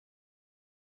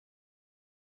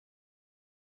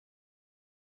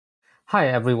Hi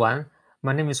everyone,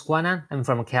 my name is Guannan. I'm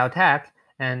from Caltech,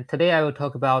 and today I will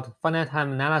talk about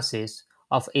finite-time analysis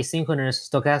of asynchronous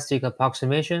stochastic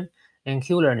approximation and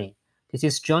Q-learning. This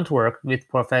is joint work with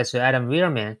Professor Adam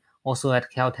Wierman, also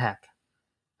at Caltech.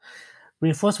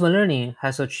 Reinforcement learning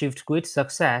has achieved great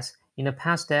success in the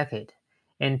past decade,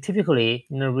 and typically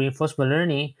in reinforcement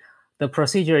learning, the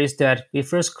procedure is that we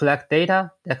first collect data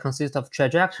that consists of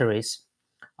trajectories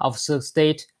of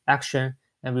state, action,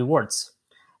 and rewards.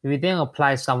 We then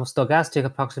apply some stochastic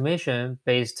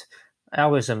approximation-based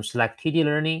algorithms like TD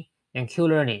learning and Q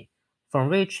learning, from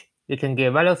which we can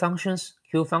get value functions,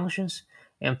 Q functions,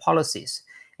 and policies.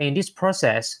 And in this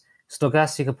process,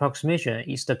 stochastic approximation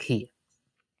is the key.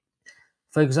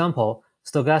 For example,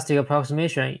 stochastic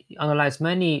approximation analyzes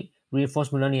many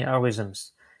reinforcement learning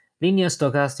algorithms. Linear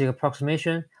stochastic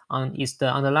approximation is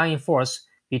the underlying force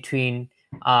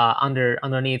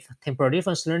underneath temporal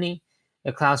difference learning.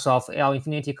 A class of L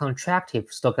infinity contractive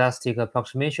stochastic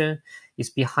approximation is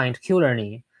behind Q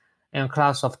learning, and a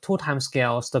class of two-time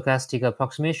scale stochastic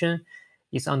approximation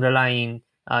is the underlying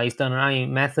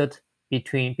method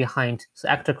behind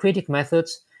actor critic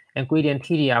methods and gradient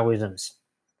TD algorithms.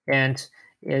 And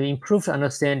an improved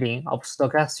understanding of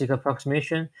stochastic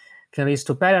approximation can lead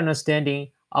to better understanding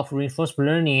of reinforcement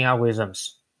learning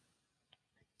algorithms.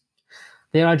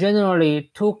 There are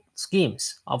generally two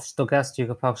schemes of stochastic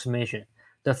approximation.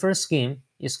 The first scheme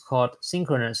is called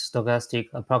synchronous stochastic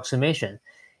approximation.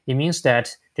 It means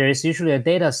that there is usually a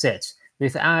data set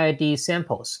with IID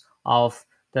samples of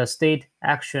the state,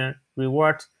 action,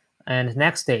 reward, and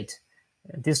next state,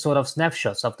 these sort of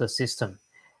snapshots of the system.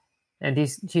 And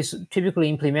this is typically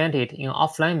implemented in an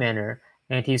offline manner,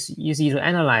 and it is easy to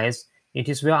analyze. It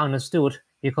is well understood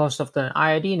because of the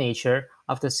IID nature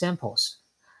of the samples.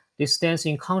 This stands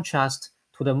in contrast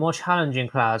to the more challenging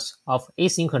class of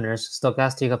asynchronous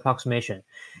stochastic approximation.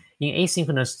 In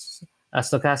asynchronous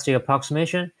stochastic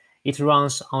approximation, it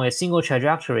runs on a single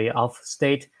trajectory of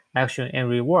state, action, and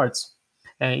rewards,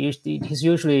 and it is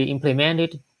usually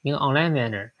implemented in an online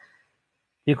manner.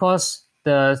 Because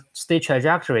the state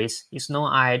trajectories is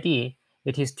non-IID,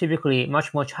 it is typically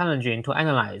much more challenging to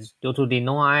analyze due to the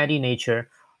non-IID nature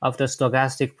of the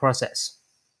stochastic process.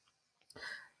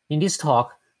 In this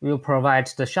talk, we will provide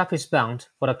the sharpest bound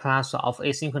for the class of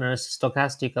asynchronous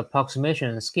stochastic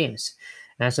approximation schemes.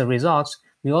 As a result,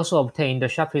 we also obtain the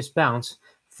sharpest bounds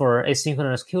for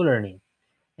asynchronous Q-learning.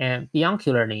 And beyond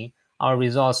Q-learning, our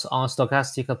results on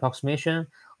stochastic approximation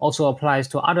also applies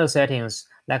to other settings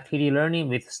like TD learning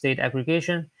with state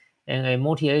aggregation and a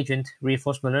multi-agent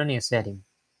reinforcement learning setting.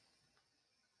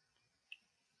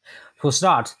 To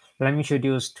start, let me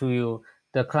introduce to you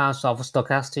the class of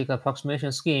stochastic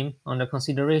approximation scheme under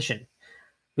consideration.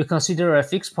 We consider a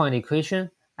fixed point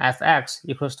equation fx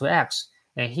equals to x,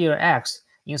 and here x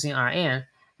is in Rn,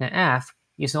 and f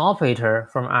is an operator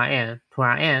from Rn to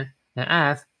Rn, and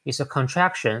f is a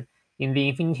contraction in the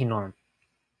infinity norm.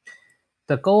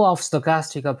 The goal of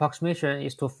stochastic approximation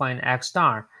is to find x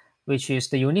star, which is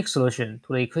the unique solution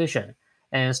to the equation,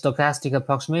 and stochastic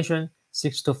approximation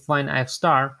seeks to find x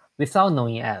star without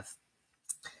knowing f.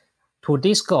 To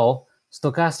this goal,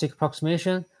 stochastic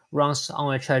approximation runs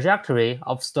on a trajectory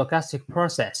of stochastic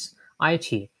process,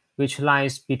 it, which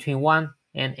lies between 1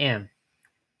 and m.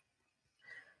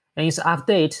 And its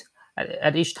update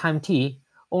at each time t,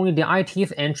 only the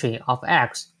ith entry of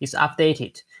x is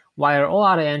updated, while all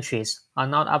other entries are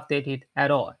not updated at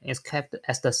all and is kept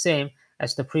as the same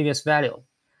as the previous value.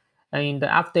 And in the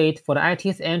update for the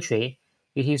ith entry,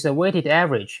 it is a weighted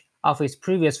average of its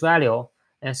previous value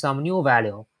and some new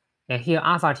value. And here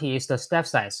alpha t is the step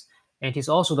size, and it is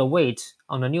also the weight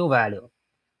on the new value.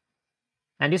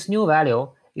 And this new value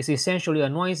is essentially a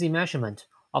noisy measurement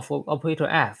of operator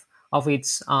f of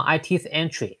its ith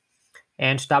entry,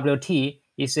 and Wt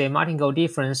is a martingale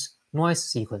difference noise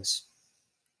sequence.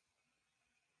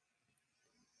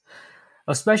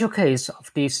 A special case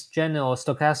of this general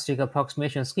stochastic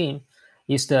approximation scheme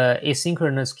is the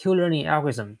asynchronous Q-learning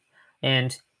algorithm,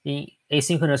 and in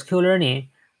asynchronous Q-learning,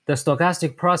 the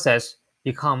stochastic process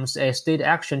becomes a state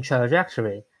action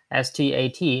trajectory,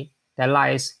 STAT, that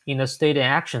lies in the state and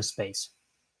action space.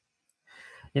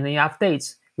 In the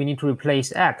updates, we need to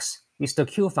replace x with the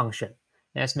Q function.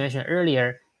 As mentioned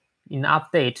earlier, in the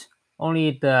update,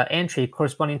 only the entry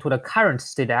corresponding to the current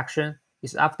state action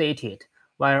is updated,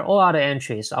 while all other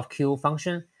entries of Q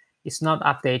function is not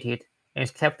updated and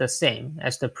is kept the same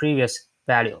as the previous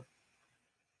value.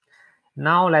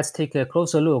 Now let's take a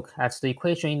closer look at the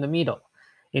equation in the middle.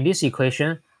 In this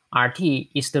equation, Rt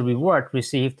is the reward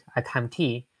received at time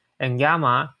t, and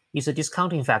gamma is a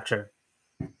discounting factor.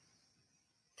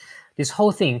 This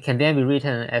whole thing can then be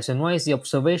written as a noisy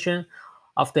observation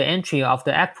of the entry of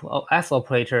the F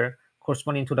operator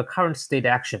corresponding to the current state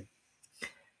action.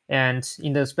 And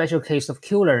in the special case of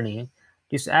Q-learning,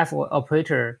 this F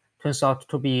operator turns out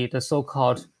to be the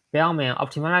so-called Wierman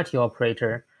optimality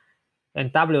operator,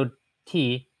 and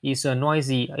WT is a noise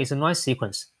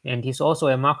sequence, and is also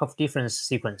a Markov difference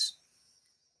sequence.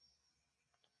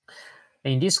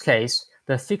 In this case,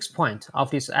 the fixed point of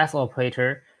this F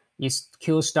operator is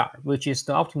Q star, which is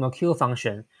the optimal Q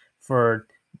function for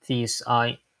this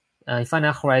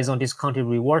infinite horizon discounted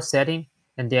reward setting,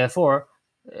 and therefore,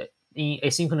 in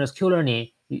asynchronous Q-learning,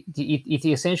 it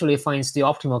essentially finds the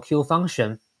optimal Q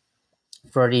function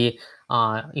for the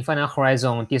infinite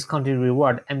horizon discounted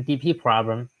reward MDP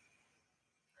problem.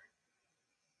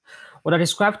 What I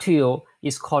described to you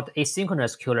is called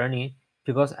asynchronous Q-learning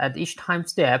because at each time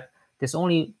step, there's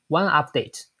only one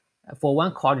update for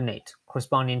one coordinate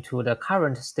corresponding to the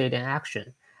current state and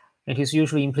action. It is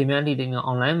usually implemented in an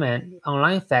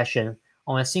online fashion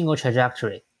on a single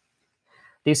trajectory.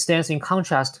 This stands in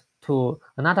contrast to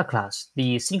another class,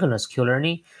 the synchronous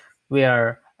Q-learning,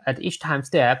 where at each time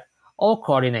step, all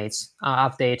coordinates are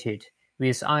updated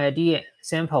with IID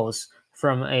samples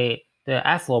from the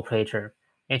F operator.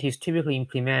 It is typically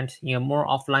implemented in a more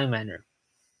offline manner.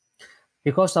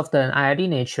 Because of the IID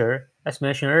nature, as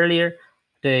mentioned earlier,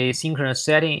 the synchronous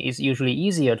setting is usually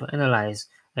easier to analyze,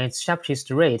 and its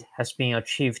sharpest rate has been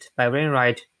achieved by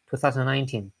Wainwright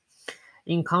 2019.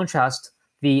 In contrast,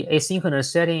 the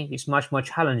asynchronous setting is much more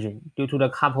challenging due to the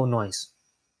couple noise.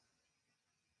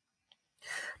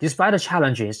 Despite the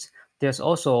challenges, there's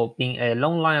also been a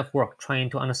long line of work trying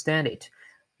to understand it.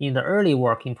 In the early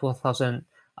work in 2000,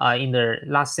 in the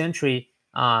last century,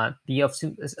 the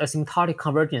asymptotic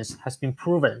convergence has been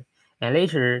proven, and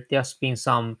later there's been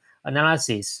some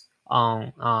analysis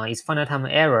on its finite-time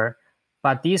error,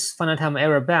 but this finite-time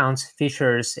error bound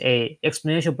features a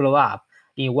exponential blow-up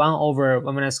in 1 over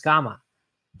 1 minus gamma.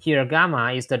 Here,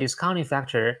 gamma is the discounting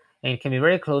factor, and it can be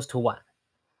very close to 1.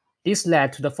 This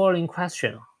led to the following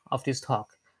question of this talk.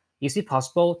 Is it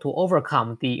possible to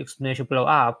overcome the exponential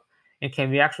blow-up, and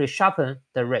can we actually sharpen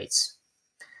the rates?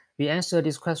 We answer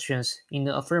these questions in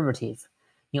the affirmative.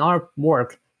 In our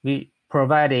work, we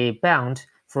provide a bound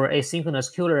for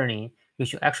asynchronous Q-learning,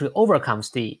 which actually overcomes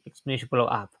the exponential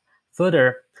blow-up.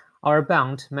 Further, our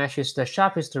bound matches the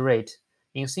sharpest rate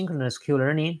in synchronous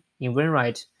Q-learning in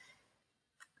Wainwright,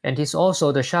 and is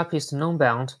also the sharpest known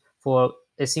bound for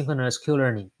asynchronous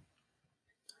Q-learning.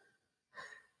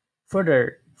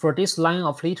 Further, for this line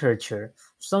of literature,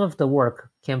 some of the work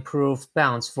can prove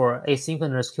bounds for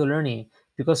asynchronous Q-learning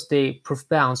because they prove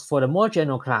bounds for the more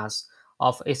general class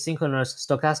of asynchronous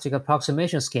stochastic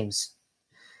approximation schemes,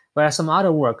 whereas some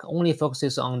other work only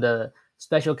focuses on the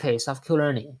special case of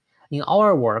Q-learning. In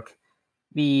our work,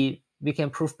 we can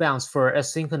prove bounds for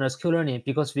asynchronous Q-learning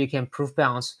because we can prove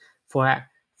bounds for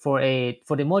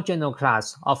the more general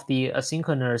class of the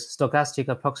asynchronous stochastic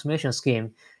approximation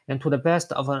scheme, and to the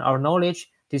best of our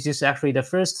knowledge, this is actually the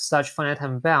first such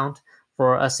finite-time bound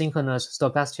for asynchronous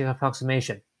stochastic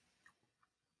approximation.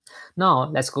 Now,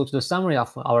 let's go to the summary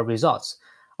of our results.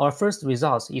 Our first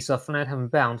result is a finite-time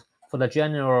bound for the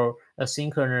general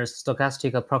asynchronous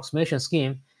stochastic approximation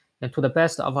scheme, and to the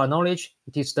best of our knowledge,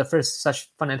 it is the first such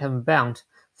finite-time bound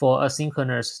for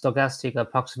asynchronous stochastic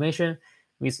approximation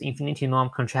with infinity norm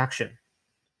contraction.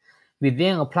 We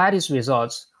then apply these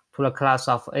results to the class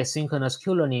of asynchronous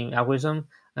Q-learning algorithm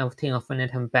and obtain a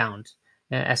finite-time bound.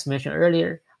 And as mentioned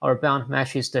earlier, our bound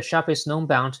matches the sharpest known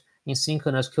bound in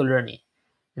synchronous Q-learning.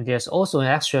 And there's also an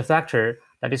extra factor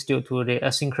that is due to the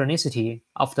asynchronicity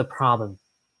of the problem.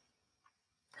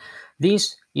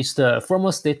 This is the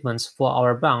formal statements for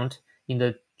our bound in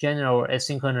the general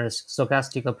asynchronous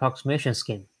stochastic approximation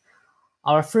scheme.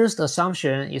 Our first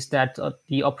assumption is that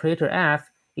the operator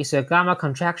F is a gamma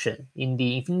contraction in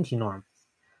the infinity norm.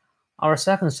 Our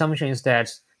second assumption is that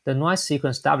the noise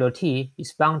sequence WT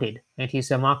is bounded, and it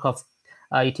is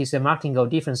a martingale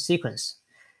difference sequence.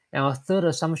 And our third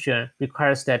assumption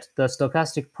requires that the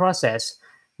stochastic process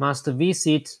must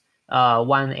visit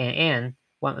 1 and n,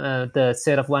 the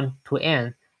set of 1 to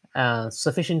n,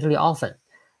 sufficiently often.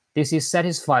 This is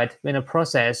satisfied when a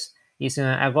process is an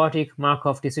algorithmic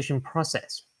Markov decision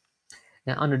process.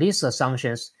 And under these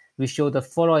assumptions, we show the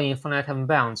following finite-time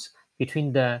bounds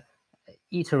between the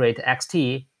iterate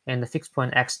xt and the fixed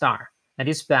point x star, and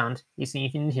this bound is in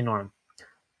infinity norm.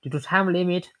 Due to time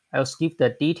limit, I'll skip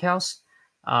the details.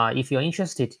 If you're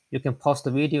interested, you can pause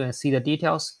the video and see the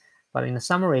details, but in the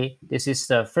summary, this is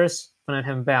the first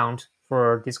finite-time bound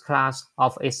for this class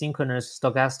of asynchronous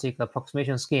stochastic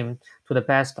approximation scheme to the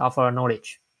best of our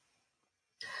knowledge.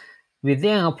 We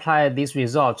then apply these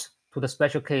results to the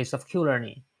special case of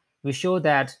Q-learning. We show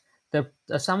that the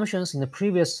assumptions in the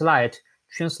previous slide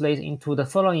translate into the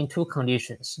following two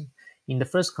conditions. In the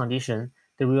first condition,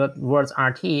 the reward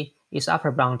RT is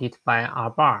upper bounded by R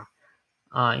bar.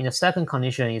 In the second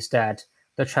condition is that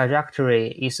the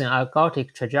trajectory is an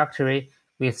algorithmic trajectory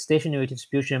with stationary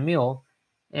distribution mu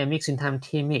and mixing time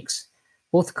T mix.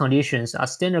 Both conditions are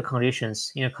standard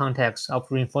conditions in the context of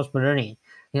reinforcement learning.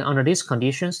 And under these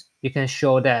conditions, we can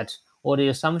show that all the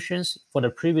assumptions for the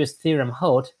previous theorem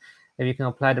hold, and we can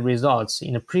apply the results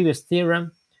in the previous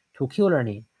theorem to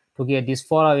Q-learning to get these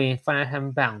following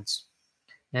finite-time bounds.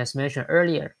 As mentioned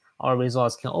earlier, our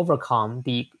results can overcome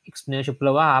the exponential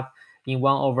blow-up in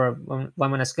 1 over 1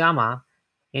 minus gamma.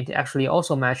 It actually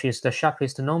also matches the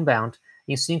sharpest known bound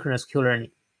in synchronous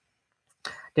Q-learning.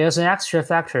 There's an extra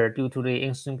factor due to the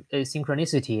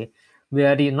asynchronicity,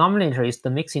 where the denominator is the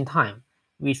mixing time,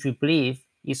 which we believe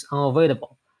is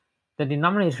unavoidable. The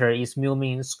denominator is mu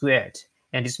mean squared,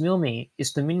 and this mu mean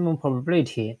is the minimum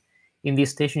probability in the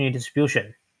stationary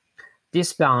distribution.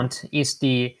 This bound is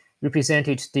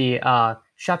represented the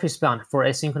sharpest bound for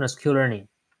asynchronous Q-learning.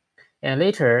 And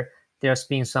later, there's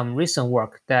been some recent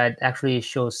work that actually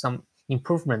shows some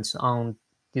improvements on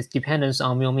this dependence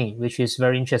on mu mean, which is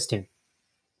very interesting.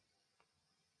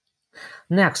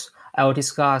 Next, I will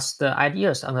discuss the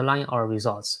ideas underlying our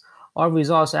results. Our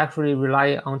results actually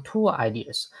rely on two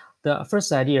ideas. The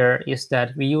first idea is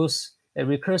that we use a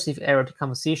recursive error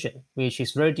decomposition, which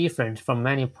is very different from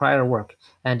many prior work,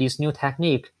 and this new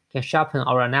technique can sharpen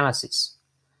our analysis.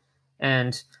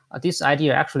 And this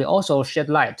idea actually also shed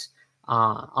light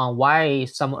on why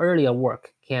some earlier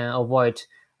work can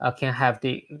have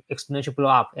the exponential blow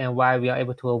up and why we are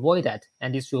able to avoid that.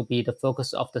 And this will be the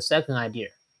focus of the second idea.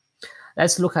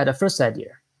 Let's look at the first idea.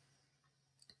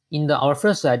 In our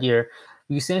first idea,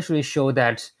 we essentially show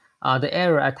that the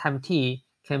error at time t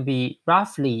can be,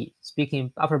 roughly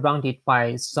speaking, upper bounded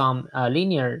by some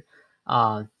linear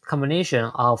combination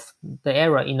of the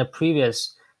error in the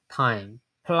previous time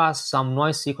plus some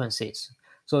noise sequences.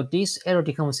 So this error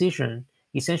decomposition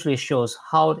essentially shows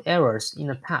how errors in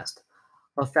the past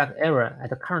affect error at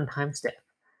the current time step.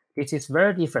 This is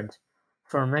very different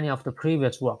from many of the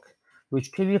previous work,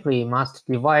 which typically must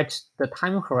divide the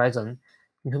time horizon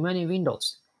into many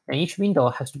windows, and each window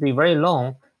has to be very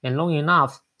long and long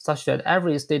enough such that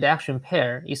every state action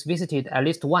pair is visited at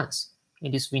least once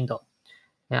in this window.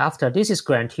 And after this is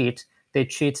granted, they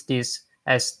treat this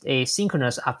as a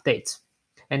synchronous update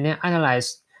and then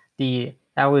analyze the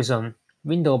algorithm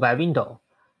window by window.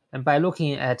 And by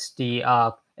looking at the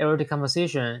error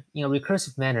decomposition in a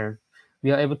recursive manner,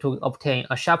 we are able to obtain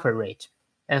a sharper rate.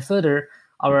 And further,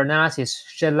 our analysis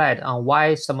shed light on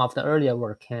why some of the earlier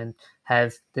work can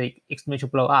have the exponential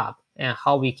blow up and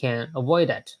how we can avoid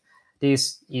that.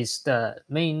 This is the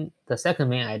second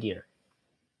main idea.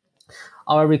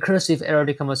 Our recursive error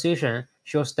decomposition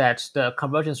shows that the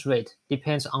convergence rate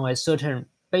depends on a certain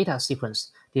beta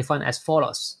sequence defined as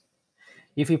follows.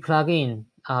 If we plug in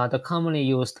the commonly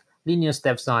used linear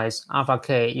step size alpha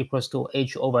k equals to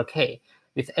h over k,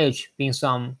 with h being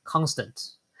some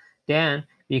constant, then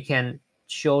we can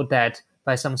show that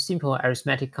by some simple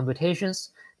arithmetic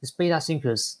computations, this beta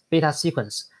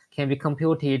sequence can be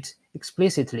computed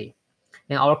explicitly,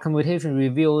 and our computation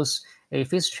reveals a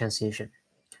phase transition.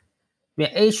 When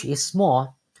h is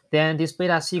small, then this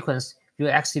beta sequence will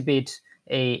exhibit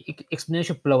a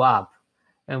exponential blow up,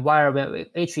 and while when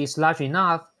h is large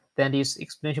enough, then this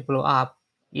exponential blow up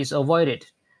is avoided.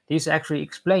 This actually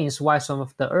explains why some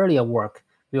of the earlier work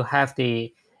will have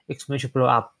the exponential blow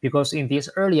up, because in this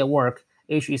earlier work,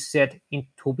 h is set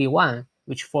to be 1,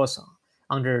 which falls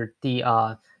under the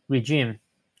regime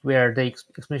where the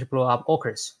exponential blow up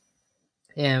occurs.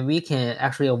 And we can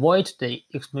actually avoid the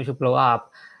exponential blow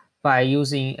up by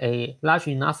using a large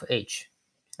enough h.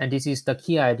 And this is the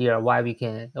key idea why we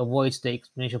can avoid the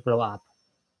exponential blow up.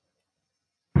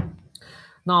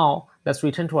 Now, let's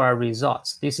return to our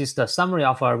results. This is the summary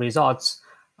of our results.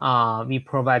 We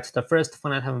provide the first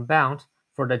finite-time bound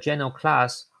for the general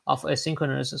class of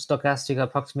asynchronous stochastic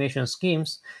approximation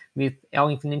schemes with L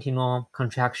infinity norm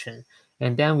contraction.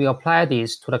 And then we apply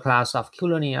this to the class of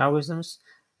Q-learning algorithms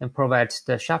and provide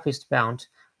the sharpest bound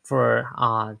for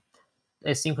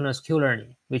asynchronous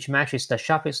Q-learning, which matches the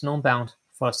sharpest known bound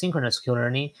for synchronous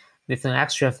Q-learning with an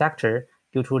extra factor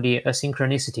due to the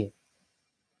asynchronicity.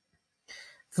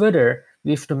 Further,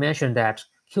 we should mention that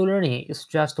Q-learning is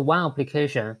just one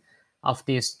application of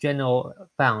this general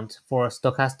bound for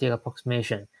stochastic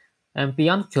approximation. And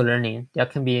beyond Q-learning, there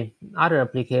can be other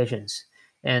applications.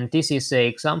 And this is an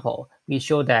example. we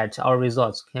show that our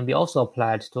results can be also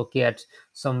applied to get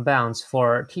some bounds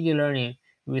for TD learning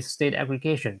with state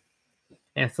aggregation.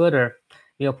 And further,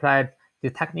 we applied the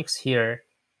techniques here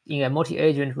in a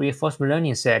multi-agent reinforcement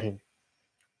learning setting.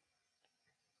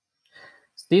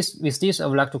 With this, I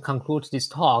would like to conclude this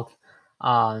talk.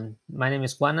 My name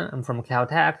is Guannan. I'm from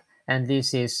Caltech, and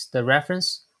this is the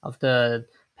reference of the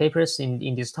papers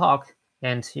in this talk.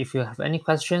 And if you have any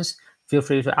questions, feel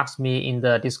free to ask me in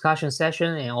the discussion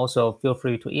session, and also feel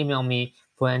free to email me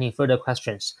for any further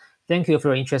questions. Thank you for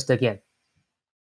your interest again.